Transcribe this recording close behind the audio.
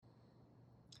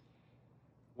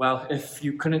Well, if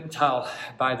you couldn't tell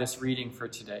by this reading for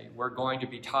today, we're going to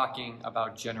be talking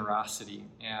about generosity.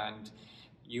 And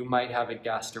you might have it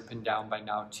guessed or pinned down by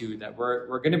now, too, that we're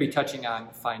going to be touching on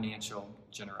financial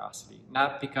generosity.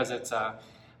 Not because it's a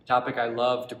topic I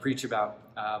love to preach about,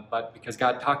 but because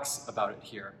God talks about it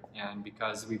here. And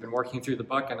because we've been working through the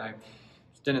book, and I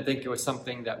didn't think it was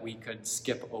something that we could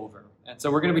skip over. And so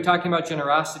we're going to be talking about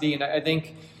generosity, and I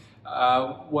think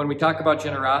when we talk about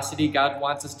generosity, God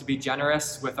wants us to be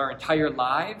generous with our entire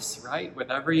lives, right?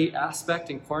 With every aspect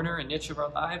and corner and niche of our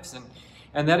lives.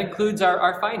 And that includes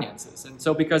our finances. And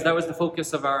so because that was the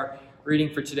focus of our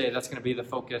reading for today, that's going to be the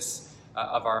focus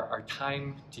of our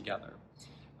time together.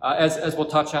 As we'll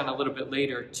touch on a little bit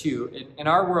later, too, in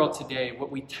our world today, what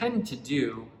we tend to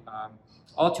do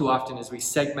all too often is we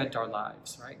segment our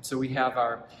lives, right? So we have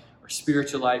our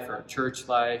spiritual life, our church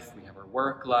life, we have our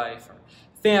work life, our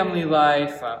family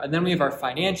life, and then we have our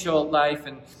financial life,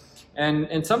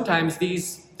 and sometimes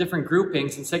these different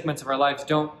groupings and segments of our lives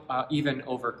don't even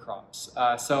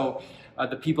overcross. So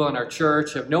the people in our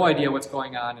church have no idea what's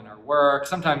going on in our work.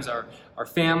 Sometimes our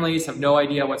families have no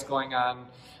idea what's going on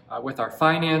with our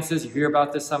finances. You hear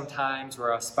about this sometimes,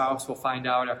 where a spouse will find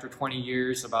out after 20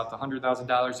 years about the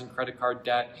 $100,000 in credit card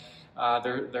debt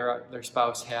their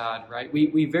spouse had, right?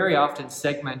 We very often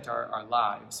segment our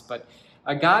lives, but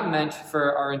God meant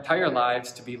for our entire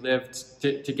lives to be lived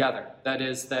together. That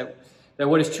is, that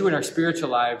what is true in our spiritual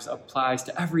lives applies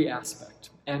to every aspect.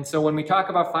 And so when we talk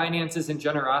about finances and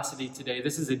generosity today,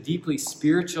 this is a deeply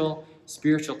spiritual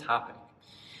topic.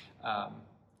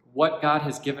 What God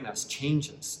has given us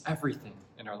changes everything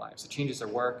in our lives. It changes our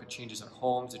work, it changes our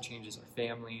homes, it changes our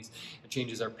families, it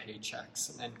changes our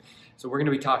paychecks. And so we're going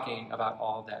to be talking about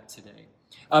all that today.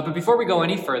 But before we go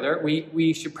any further,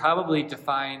 we should probably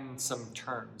define some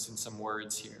terms and some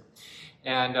words here.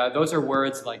 And those are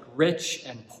words like rich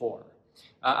and poor.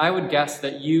 I would guess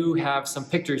that you have some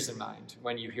pictures in mind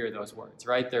when you hear those words,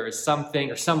 right? There is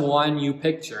something or someone you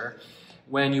picture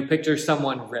when you picture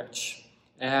someone rich.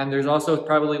 And there's also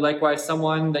probably likewise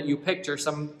someone that you picture,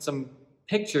 some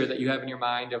picture that you have in your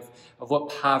mind of what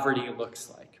poverty looks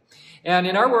like. And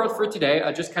in our world for today,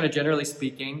 just kind of generally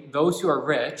speaking, those who are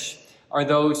rich are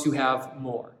those who have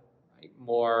more, right?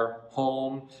 More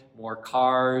home, more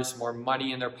cars, more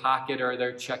money in their pocket or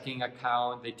their checking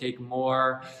account. They take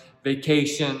more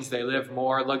vacations, they live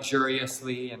more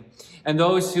luxuriously. And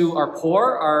those who are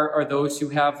poor are those who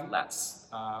have less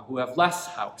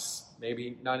house,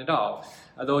 maybe none at all.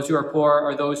 Those who are poor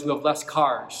are those who have less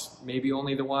cars, maybe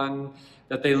only the one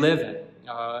that they live in.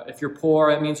 If you're poor,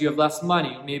 it means you have less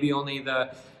money, maybe only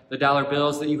the dollar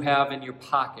bills that you have in your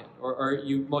pocket, or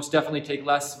you most definitely take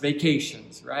less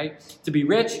vacations, right? To be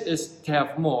rich is to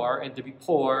have more, and to be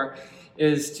poor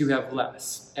is to have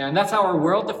less. And that's how our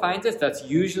world defines it. That's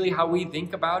usually how we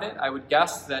think about it. I would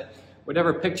guess that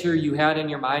whatever picture you had in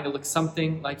your mind, it looks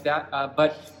something like that.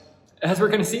 But as we're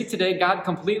going to see today, God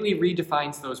completely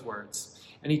redefines those words,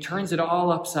 and he turns it all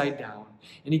upside down.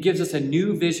 And he gives us a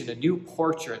new vision, a new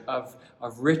portrait of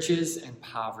riches and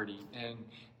poverty.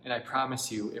 And I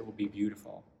promise you, it will be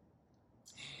beautiful.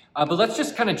 But let's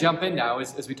just kind of jump in now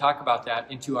as we talk about that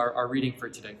into our reading for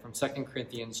today from 2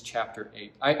 Corinthians chapter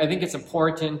 8. I think it's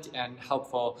important and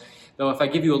helpful, though, if I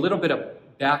give you a little bit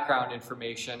of background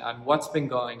information on what's been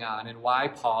going on and why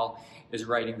Paul is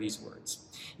writing these words.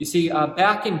 You see,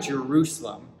 back in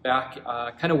Jerusalem,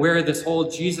 kind of where this whole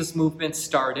Jesus movement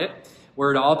started, where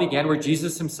it all began, where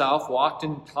Jesus himself walked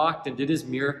and talked and did his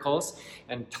miracles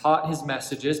and taught his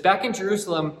messages. Back in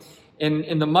Jerusalem,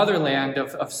 in the motherland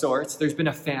of sorts, there's been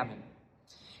a famine.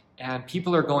 And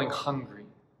people are going hungry.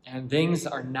 And things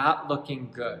are not looking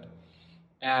good.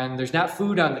 And there's not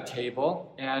food on the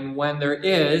table. And when there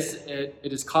is, it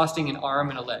is costing an arm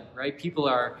and a leg, right? People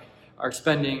are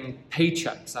spending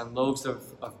paychecks on loaves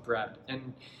of bread.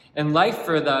 And life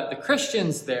for the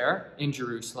Christians there in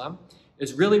Jerusalem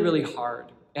is really, really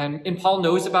hard. And Paul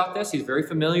knows about this. He's very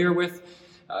familiar with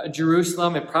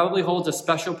Jerusalem. It probably holds a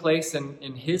special place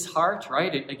in his heart,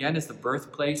 right? It, again, is the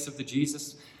birthplace of the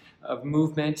Jesus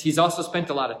movement. He's also spent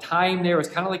a lot of time there. It was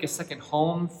kind of like a second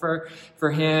home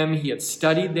for him. He had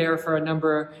studied there for a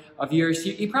number of years.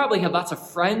 He probably had lots of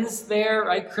friends there,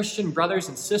 right? Christian brothers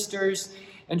and sisters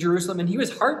in Jerusalem. And he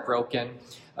was heartbroken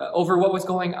over what was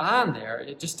going on there,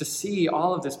 just to see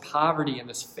all of this poverty and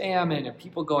this famine and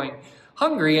people going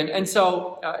hungry. And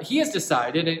so he has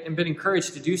decided and been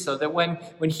encouraged to do so that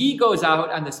when he goes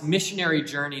out on this missionary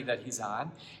journey that he's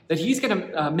on, that he's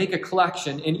going to make a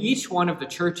collection in each one of the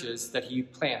churches that he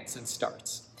plants and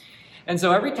starts. And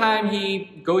so every time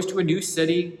he goes to a new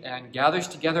city and gathers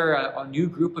together a new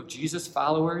group of Jesus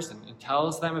followers and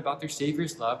tells them about their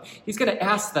Savior's love, he's going to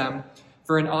ask them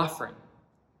for an offering,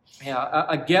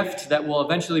 a gift that will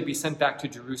eventually be sent back to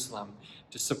Jerusalem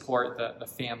to support the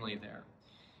family there.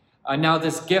 Now,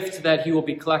 this gift that he will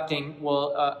be collecting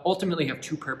will ultimately have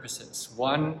two purposes.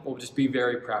 One will just be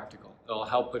very practical. It'll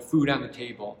help put food on the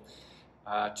table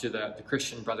to the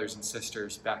Christian brothers and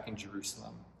sisters back in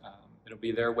Jerusalem. It'll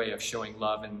be their way of showing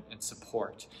love and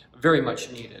support, very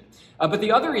much needed. But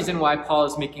the other reason why Paul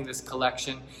is making this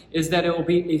collection is that it will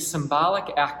be a symbolic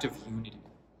act of unity.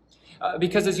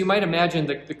 Because as you might imagine,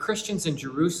 the Christians in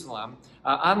Jerusalem,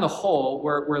 on the whole,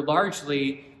 were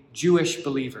largely Jewish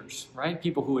believers, right?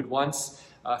 People who had once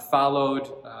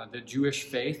followed the Jewish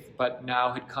faith, but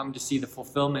now had come to see the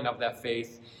fulfillment of that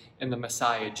faith in the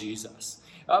Messiah, Jesus.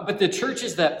 But the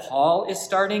churches that Paul is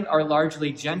starting are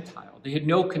largely Gentile. They had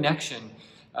no connection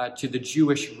to the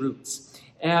Jewish roots.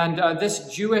 And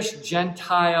this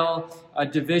Jewish-Gentile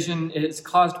division has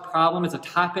caused problems. It's a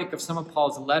topic of some of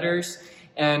Paul's letters.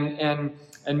 And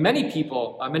many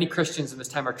people, many Christians in this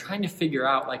time are trying to figure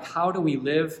out, like, how do we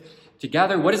live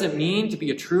together? What does it mean to be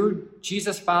a true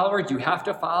Jesus follower? Do you have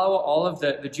to follow all of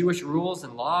the Jewish rules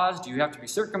and laws? Do you have to be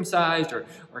circumcised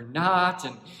or not?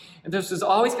 And this is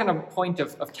always kind of a point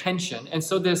of tension. And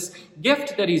so this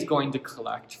gift that he's going to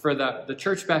collect for the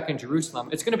church back in Jerusalem,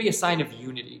 it's going to be a sign of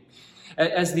unity.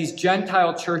 As these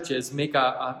Gentile churches make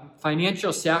a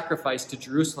financial sacrifice to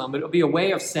Jerusalem, it'll be a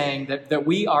way of saying that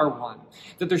we are one.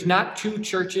 That there's not two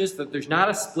churches, that there's not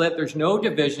a split, there's no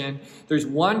division. There's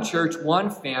one church, one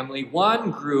family,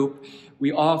 one group.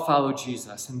 We all follow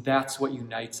Jesus, and that's what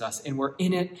unites us, and we're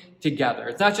in it together.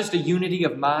 It's not just a unity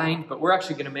of mind, but we're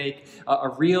actually going to make a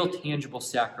real, tangible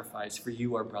sacrifice for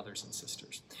you, our brothers and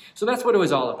sisters. So that's what it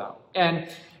was all about. And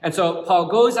so Paul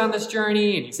goes on this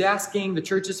journey, and he's asking the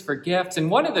churches for gifts, and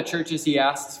one of the churches he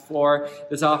asks for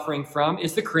this offering from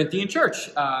is the Corinthian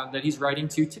church that he's writing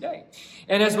to today.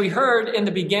 And as we heard in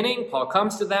the beginning, Paul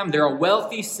comes to them. They're a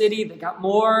wealthy city. They got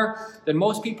more than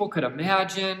most people could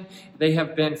imagine. They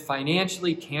have been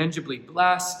financially, tangibly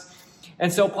blessed.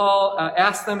 And so Paul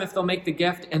asks them if they'll make the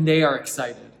gift, and they are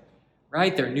excited,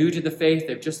 right? They're new to the faith.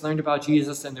 They've just learned about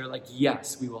Jesus, and they're like,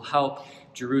 yes, we will help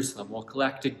Jerusalem. We'll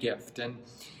collect a gift.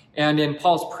 And in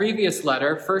Paul's previous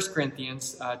letter, 1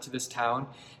 Corinthians, to this town,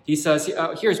 he says,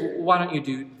 why don't you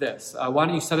do this? Why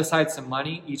don't you set aside some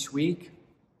money each week?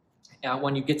 And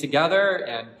when you get together,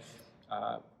 and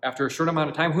after a short amount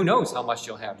of time, who knows how much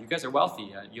you'll have? You guys are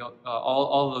wealthy.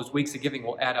 All those weeks of giving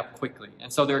will add up quickly.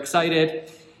 And so they're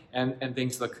excited, and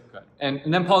things look good. And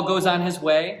then Paul goes on his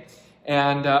way.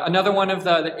 And another one of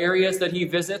the areas that he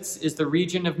visits is the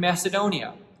region of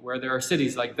Macedonia, where there are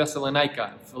cities like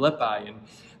Thessalonica and Philippi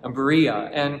and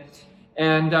Berea.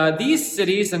 And these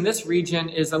cities and this region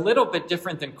is a little bit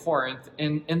different than Corinth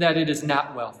in that it is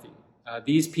not wealthy.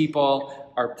 These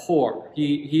people are poor.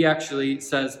 He actually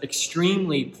says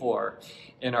extremely poor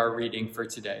in our reading for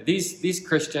today. These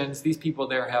Christians, these people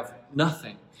there have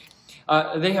nothing.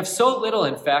 They have so little,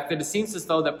 in fact, that it seems as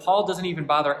though that Paul doesn't even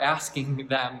bother asking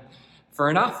them for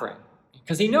an offering,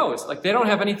 because he knows, like, they don't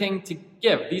have anything to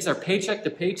give. These are paycheck to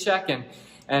paycheck, and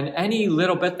any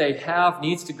little bit they have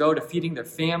needs to go to feeding their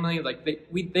family. Like,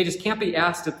 they just can't be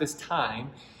asked at this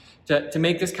time to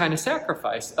make this kind of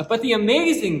sacrifice. But the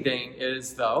amazing thing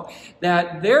is, though,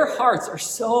 that their hearts are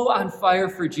so on fire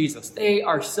for Jesus. They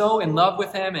are so in love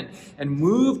with him and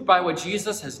moved by what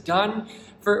Jesus has done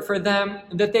for them,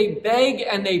 that they beg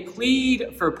and they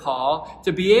plead for Paul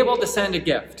to be able to send a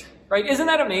gift. Right? Isn't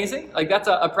that amazing? Like, that's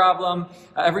a problem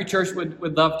every church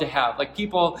would love to have. Like,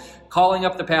 people calling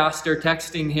up the pastor,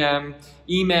 texting him,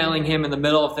 emailing him in the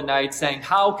middle of the night saying,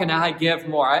 how can I give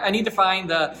more? I need to find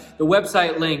the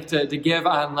website link to give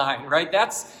online, right?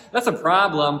 That's a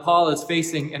problem Paul is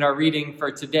facing in our reading for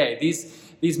today.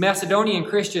 These Macedonian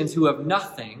Christians who have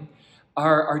nothing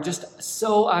are just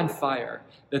so on fire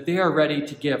that they are ready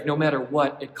to give no matter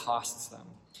what it costs them.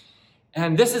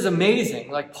 And this is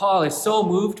amazing. Like, Paul is so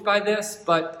moved by this,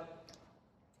 but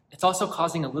it's also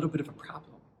causing a little bit of a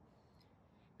problem.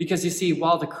 Because you see,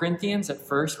 while the Corinthians at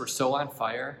first were so on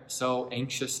fire, so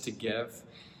anxious to give,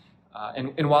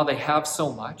 and while they have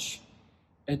so much,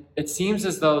 it seems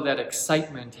as though that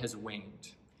excitement has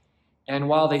waned. And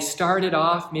while they started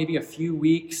off maybe a few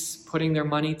weeks putting their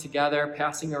money together,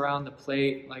 passing around the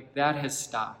plate, like, that has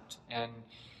stopped.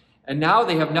 And now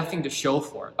they have nothing to show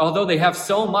for it. Although they have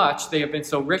so much, they have been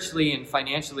so richly and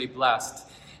financially blessed,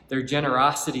 their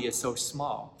generosity is so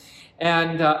small.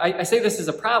 And I say this is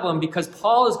a problem because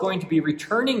Paul is going to be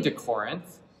returning to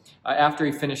Corinth after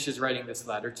he finishes writing this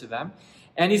letter to them.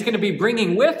 And he's going to be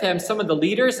bringing with him some of the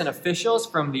leaders and officials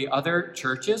from the other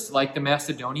churches, like the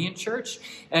Macedonian church.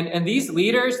 And these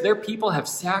leaders, their people have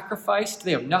sacrificed.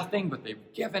 They have nothing, but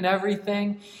they've given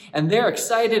everything. And they're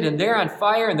excited and they're on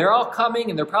fire and they're all coming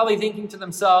and they're probably thinking to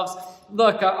themselves,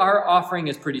 look, our offering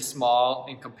is pretty small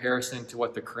in comparison to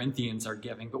what the Corinthians are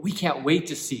giving, but we can't wait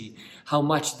to see how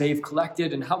much they've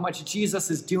collected and how much Jesus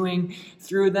is doing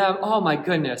through them. Oh my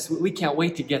goodness, we can't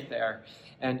wait to get there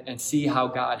and see how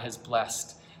God has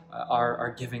blessed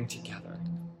our giving together.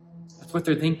 That's what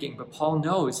they're thinking, but Paul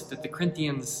knows that the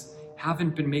Corinthians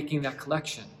haven't been making that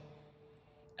collection.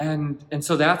 And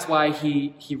so that's why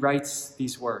he writes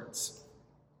these words.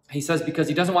 He says because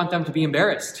he doesn't want them to be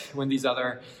embarrassed when these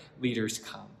other leaders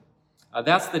come.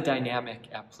 That's the dynamic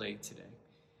at play today.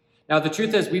 Now, the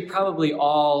truth is we probably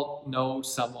all know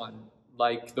someone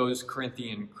like those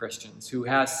Corinthian Christians who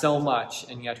has so much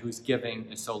and yet whose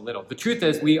giving is so little. The truth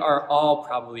is we are all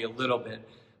probably a little bit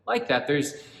like that.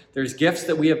 There's gifts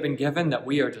that we have been given that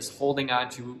we are just holding on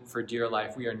to for dear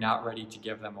life. We are not ready to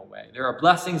give them away. There are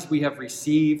blessings we have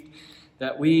received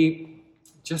that we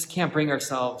just can't bring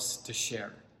ourselves to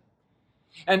share.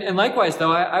 And likewise,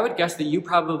 though, I would guess that you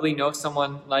probably know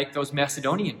someone like those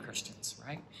Macedonian Christians,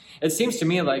 right? It seems to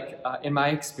me like, in my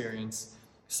experience,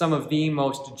 some of the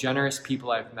most generous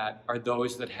people I've met are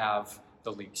those that have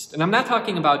the least. And I'm not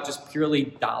talking about just purely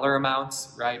dollar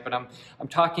amounts, right? But I'm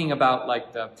talking about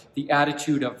like the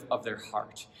attitude of their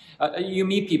heart. You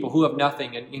meet people who have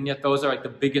nothing, and yet those are like the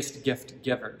biggest gift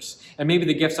givers. And maybe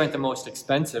the gifts aren't the most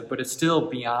expensive, but it's still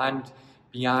beyond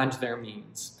their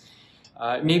means.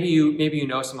 Maybe you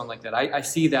know someone like that. I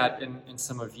see that in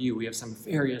some of you. We have some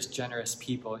various generous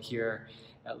people here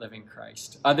at Living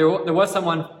Christ. There was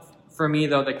someone for me,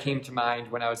 though, that came to mind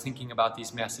when I was thinking about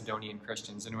these Macedonian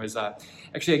Christians, and it was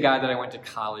actually a guy that I went to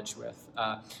college with,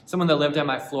 someone that lived on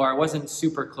my floor. I wasn't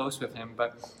super close with him,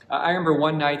 but I remember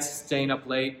one night staying up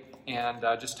late and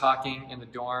just talking in the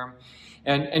dorm,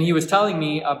 and he was telling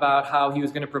me about how he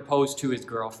was going to propose to his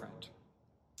girlfriend.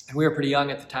 And we were pretty young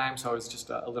at the time, so I was just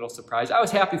a little surprised. I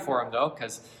was happy for him, though,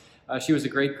 because she was a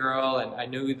great girl, and I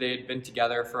knew they had been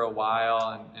together for a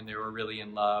while, and they were really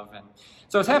in love. And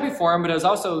so I was happy for him, but I was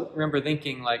also remember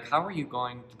thinking, like, how are you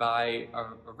going to buy a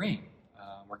ring?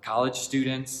 We're college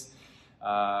students.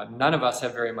 None of us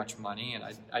have very much money, and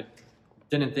I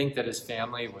didn't think that his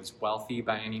family was wealthy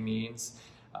by any means.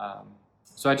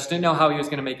 So I just didn't know how he was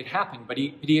going to make it happen, but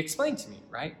he explained to me,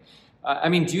 right?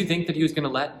 Do you think that he was going to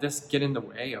let this get in the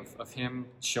way of him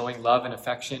showing love and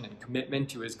affection and commitment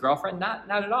to his girlfriend? Not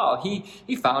at all.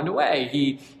 He found a way.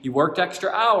 He worked extra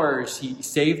hours. He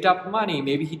saved up money.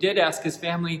 Maybe he did ask his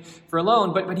family for a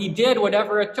loan, but he did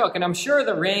whatever it took. And I'm sure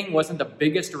the ring wasn't the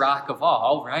biggest rock of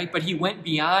all, right? But he went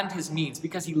beyond his means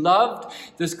because he loved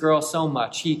this girl so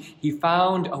much. He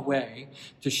found a way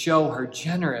to show her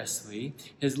generously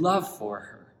his love for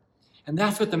her. And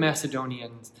that's what the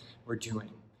Macedonians were doing.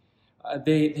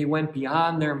 They went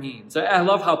beyond their means. I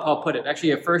love how Paul put it.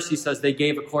 Actually, at first he says they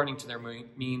gave according to their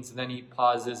means, and then he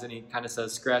pauses and he kind of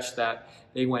says, scratch that.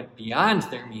 They went beyond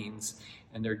their means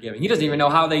and their giving. He doesn't even know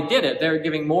how they did it. They're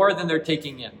giving more than they're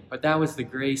taking in. But that was the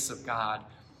grace of God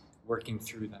working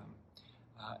through them.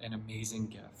 An amazing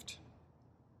gift.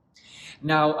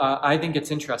 Now, I think it's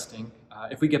interesting.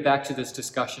 If we get back to this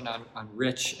discussion on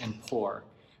rich and poor,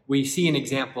 we see an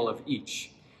example of each.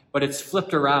 But it's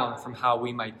flipped around from how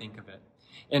we might think of it.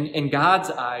 In God's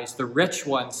eyes, the rich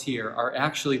ones here are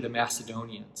actually the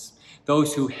Macedonians.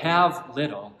 Those who have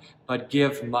little but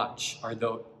give much are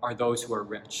those who are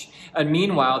rich. And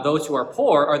meanwhile, those who are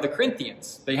poor are the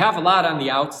Corinthians. They have a lot on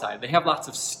the outside. They have lots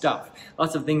of stuff,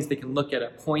 lots of things they can look at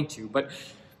and point to. But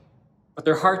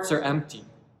their hearts are empty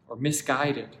or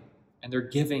misguided, and their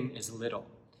giving is little.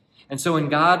 And so in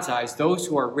God's eyes, those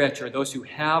who are rich are those who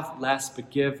have less but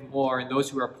give more, and those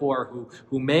who are poor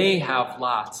who may have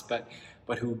lots but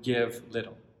who give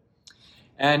little.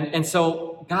 And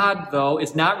so God, though,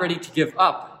 is not ready to give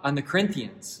up on the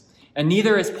Corinthians, and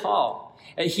neither is Paul.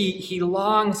 He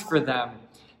longs for them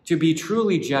to be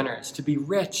truly generous, to be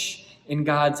rich in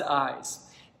God's eyes.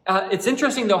 It's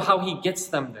interesting, though, how he gets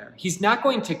them there. He's not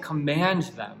going to command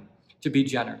them to be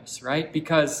generous, right?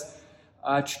 Because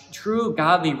true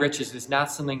godly riches is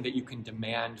not something that you can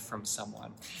demand from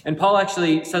someone. And Paul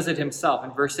actually says it himself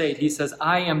in verse 8. He says,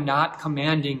 I am not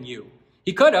commanding you.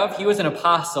 He could have. He was an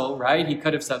apostle, right? He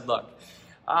could have said, look,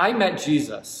 I met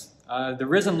Jesus. The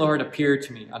risen Lord appeared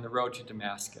to me on the road to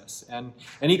Damascus, and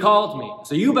he called me.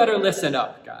 So you better listen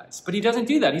up, guys. But he doesn't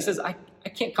do that. He says, I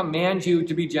can't command you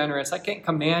to be generous. I can't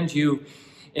command you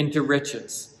into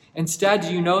riches. Instead,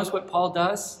 do you notice what Paul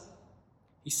does?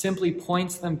 He simply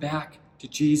points them back to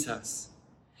Jesus.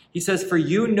 He says, "For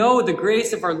you know the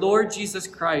grace of our Lord Jesus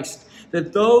Christ,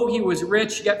 that though he was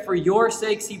rich, yet for your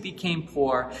sakes he became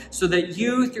poor, so that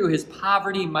you through his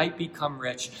poverty might become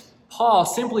rich." Paul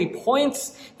simply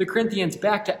points the Corinthians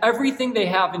back to everything they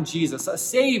have in Jesus, a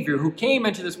Savior who came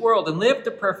into this world and lived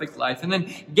a perfect life and then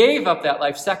gave up that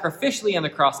life sacrificially on the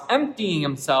cross, emptying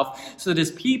himself so that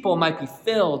his people might be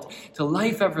filled to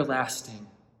life everlasting.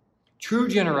 True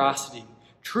generosity,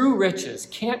 true riches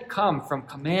can't come from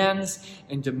commands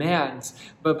and demands,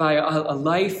 but by a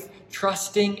life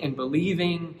trusting and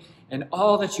believing in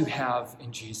all that you have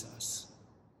in Jesus.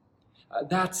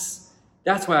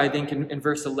 That's why I think in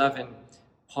verse 11,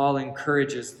 Paul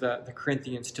encourages the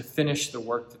Corinthians to finish the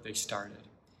work that they started.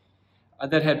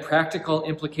 That had practical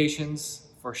implications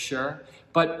for sure,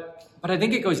 but I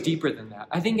think it goes deeper than that.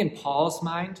 I think in Paul's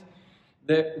mind,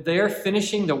 their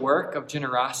finishing the work of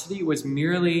generosity was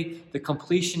merely the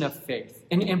completion of faith.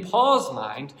 In Paul's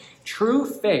mind, true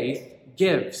faith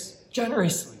gives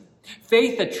generously.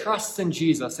 Faith that trusts in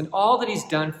Jesus and all that he's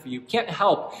done for you can't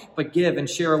help but give and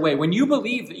share away. When you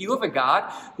believe that you have a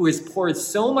God who has poured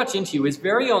so much into you, his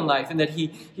very own life, and that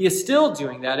he is still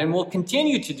doing that and will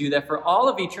continue to do that for all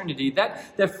of eternity,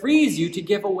 that frees you to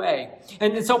give away.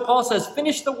 And so Paul says,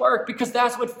 finish the work, because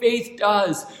that's what faith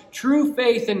does. True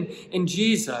faith in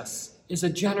Jesus is a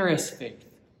generous faith.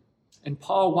 And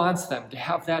Paul wants them to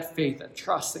have that faith that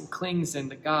trusts and clings in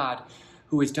the God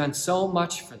who has done so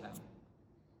much for them.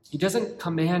 He doesn't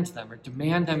command them or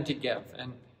demand them to give.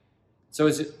 And so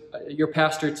as your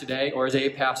pastor today, or as a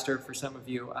pastor for some of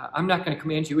you, I'm not going to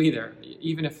command you either,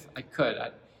 even if I could.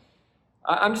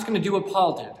 I'm just going to do what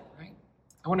Paul did, right?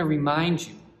 I want to remind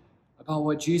you about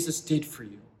what Jesus did for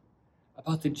you,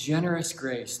 about the generous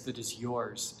grace that is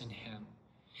yours in him.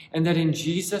 And that in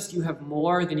Jesus you have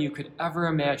more than you could ever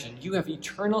imagine. You have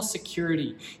eternal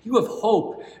security. You have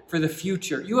hope for the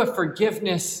future. You have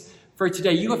forgiveness for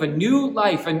today. You have a new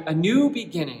life, a new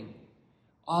beginning.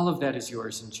 All of that is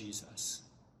yours in Jesus.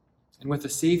 And with a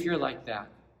Savior like that,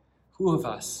 who of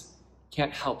us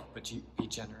can't help but be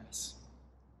generous?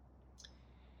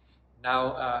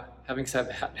 Now, having said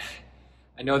that,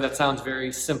 I know that sounds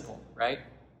very simple, right?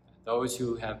 Those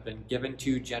who have been given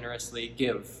to generously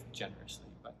give generously.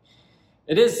 But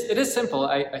it is simple,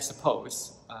 I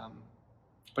suppose,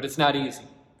 but it's not easy.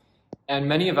 And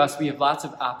many of us, we have lots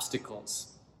of obstacles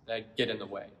that get in the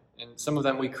way. And some of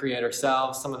them we create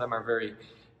ourselves. Some of them are very,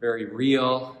 very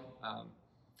real.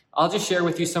 I'll just share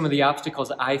with you some of the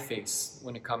obstacles I face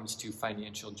when it comes to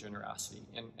financial generosity.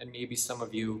 And maybe some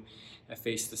of you have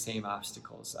faced the same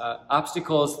obstacles.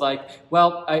 Obstacles like,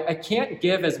 well, I can't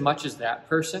give as much as that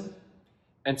person,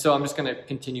 and so I'm just going to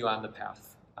continue on the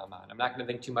path I'm on. I'm not going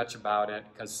to think too much about it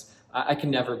because I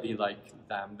can never be like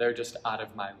them. They're just out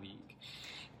of my league.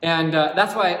 And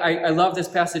that's why I love this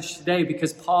passage today,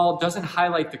 because Paul doesn't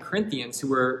highlight the Corinthians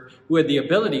who had the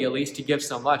ability, at least, to give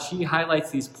so much. He highlights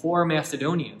these poor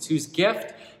Macedonians whose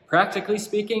gift, practically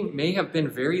speaking, may have been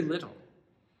very little.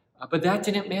 But that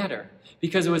didn't matter,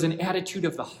 because it was an attitude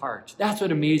of the heart. That's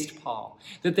what amazed Paul,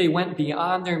 that they went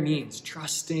beyond their means,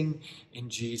 trusting in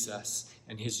Jesus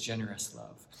and his generous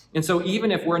love. And so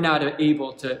even if we're not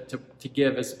able to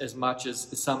give as much as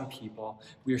some people,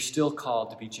 we are still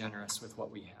called to be generous with what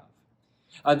we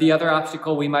have. The other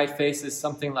obstacle we might face is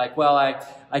something like, well,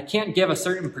 I can't give a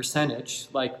certain percentage,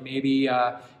 like maybe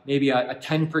a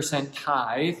 10%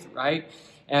 tithe, right?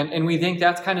 And we think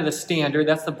that's kind of the standard,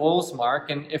 that's the bull's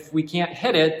mark, and if we can't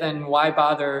hit it, then why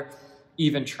bother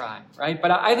even trying, right?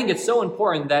 But I think it's so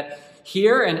important that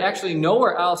here, and actually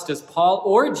nowhere else, does Paul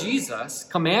or Jesus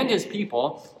command his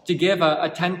people to give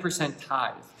a 10%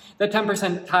 tithe. That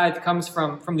 10% tithe comes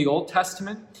from the Old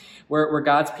Testament, where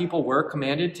God's people were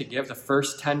commanded to give the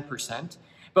first 10%.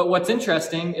 But what's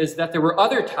interesting is that there were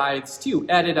other tithes too,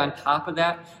 added on top of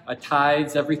that,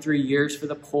 tithes every 3 years for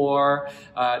the poor,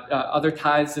 other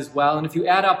tithes as well. And if you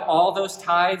add up all those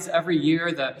tithes every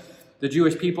year, the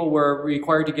Jewish people were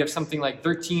required to give something like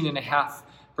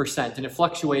 13.5%, and it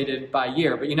fluctuated by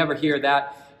year, but you never hear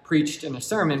that preached in a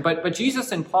sermon. But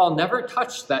Jesus and Paul never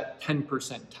touched that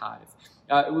 10%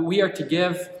 tithe. We are to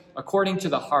give according to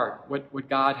the heart, what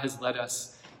God has led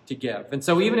us to give. And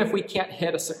so even if we can't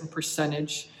hit a certain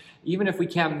percentage, even if we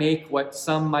can't make what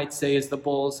some might say is the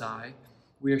bullseye,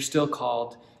 we are still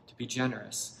called to be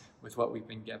generous with what we've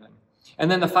been given.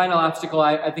 And then the final obstacle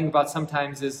I think about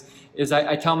sometimes is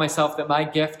I tell myself that my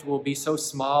gift will be so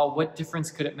small, what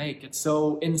difference could it make? It's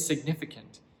so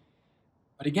insignificant.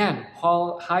 But again,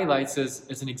 Paul highlights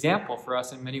as an example for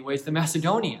us in many ways the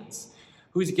Macedonians,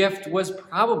 whose gift was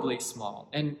probably small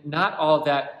and not all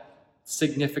that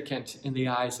significant in the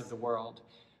eyes of the world.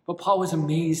 But Paul was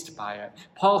amazed by it.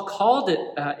 Paul called it,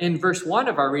 in verse 1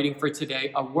 of our reading for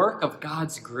today, a work of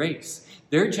God's grace.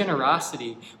 Their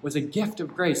generosity was a gift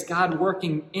of grace, God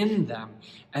working in them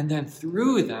and then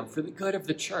through them for the good of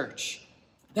the church.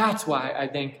 That's why I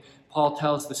think Paul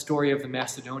tells the story of the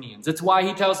Macedonians. It's why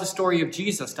he tells the story of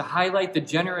Jesus, to highlight the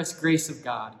generous grace of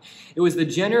God. It was the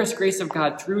generous grace of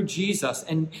God through Jesus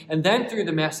and then through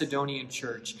the Macedonian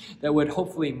church that would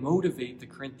hopefully motivate the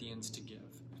Corinthians to give.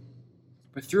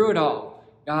 But through it all,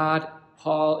 God,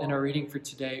 Paul, in our reading for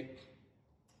today,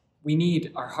 we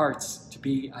need our hearts to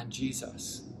be on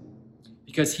Jesus,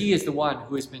 because he is the one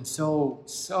who has been so,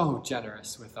 so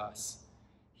generous with us.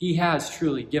 He has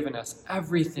truly given us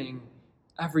everything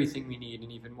we need,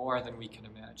 and even more than we can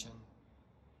imagine.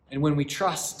 And when we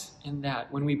trust in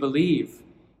that, when we believe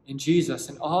in Jesus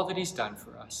and all that he's done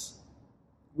for us,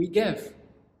 we give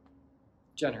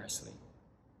generously.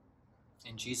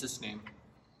 In Jesus' name.